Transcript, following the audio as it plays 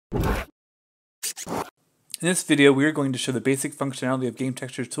In this video, we are going to show the basic functionality of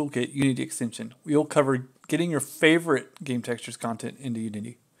GameTextures Toolkit Unity extension. We will cover getting your favorite GameTextures content into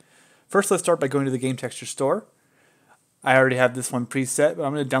Unity. First, let's start by going to the GameTextures store. I already have this one preset, but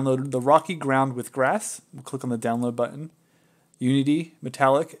I'm going to download the Rocky Ground with Grass. We'll click on the download button. Unity,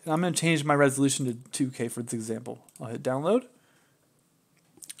 Metallic, and I'm going to change my resolution to 2K for this example. I'll hit download.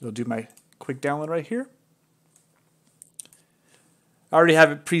 It'll do my quick download right here. I already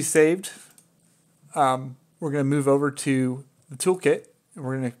have it pre-saved. We're going to move over to the Toolkit, and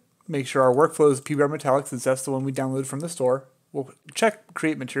we're going to make sure our workflow is PBR Materials, since that's the one we downloaded from the store. We'll check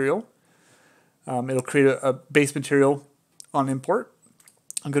Create Material. It'll create a base material on Import.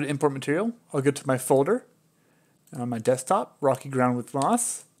 I'll go to Import Material. I'll go to my folder on my desktop, Rocky Ground with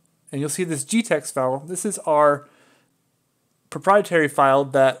Moss, and you'll see this GText file. This is our proprietary file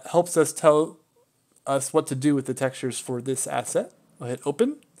that helps us tell us what to do with the textures for this asset. I'll hit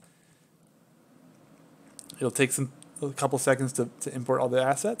Open. It'll take a couple seconds to import all the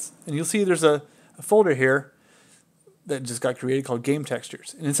assets. And you'll see there's a folder here that just got created called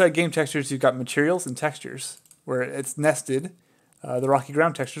GameTextures. And inside GameTextures, you've got materials and textures, where it's nested, the Rocky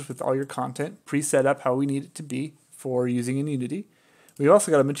Ground textures with all your content pre-set up how we need it to be for using in Unity. We've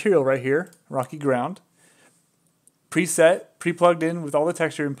also got a material right here, Rocky Ground, preset, pre-plugged in with all the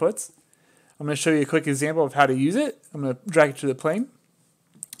texture inputs. I'm going to show you a quick example of how to use it. I'm going to drag it to the plane.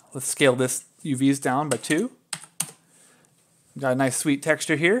 Let's scale this UVs down by 2. Got a nice sweet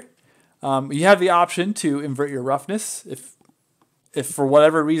texture here. You have the option to invert your roughness. If for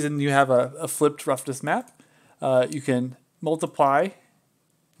whatever reason you have a flipped roughness map, you can multiply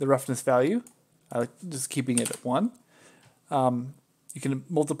the roughness value. I like just keeping it at 1. You can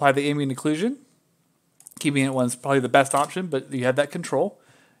multiply the ambient occlusion. Keeping it at 1 is probably the best option, but you have that control.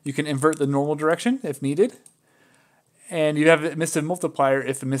 You can invert the normal direction if needed. And you have an emissive multiplier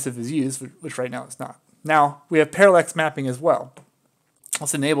if emissive is used, which right now it's not. Now, we have parallax mapping as well.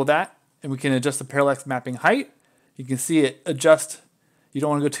 Let's enable that, and we can adjust the parallax mapping height. You can see it adjust. You don't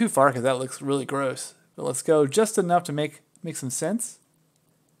want to go too far because that looks really gross. But let's go just enough to make some sense.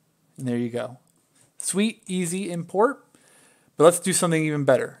 And there you go. Sweet, easy import. But let's do something even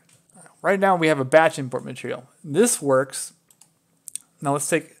better. Right now we have a batch import material. This works. Now let's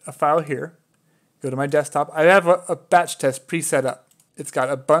take a file here. Go to my desktop. I have a batch test pre-set up. It's got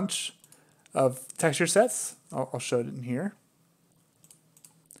a bunch of texture sets. I'll show it in here.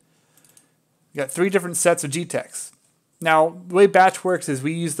 We got 3 different sets of GText. Now, the way batch works is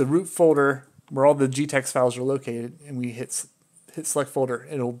we use the root folder where all the GText files are located, and we hit select folder.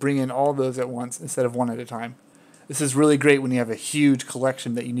 It'll bring in all those at once instead of one at a time. This is really great when you have a huge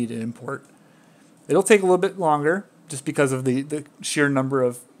collection that you need to import. It'll take a little bit longer just because of the sheer number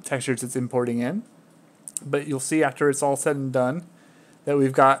of textures it's importing in. But you'll see after it's all said and done that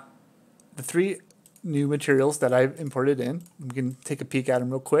we've got the 3 new materials that I've imported in. We can take a peek at them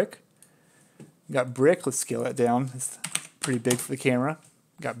real quick. We've got brick. Let's scale that down. It's pretty big for the camera.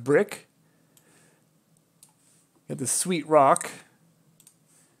 We've got brick. We've got this sweet rock,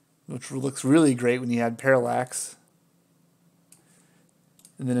 which looks really great when you add parallax.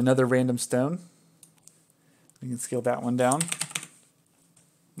 And then another random stone. We can scale that one down.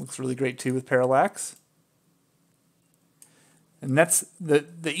 Looks really great too with parallax. And that's the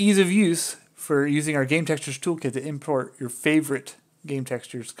ease of use for using our GameTextures toolkit to import your favorite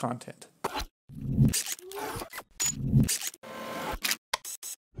GameTextures content.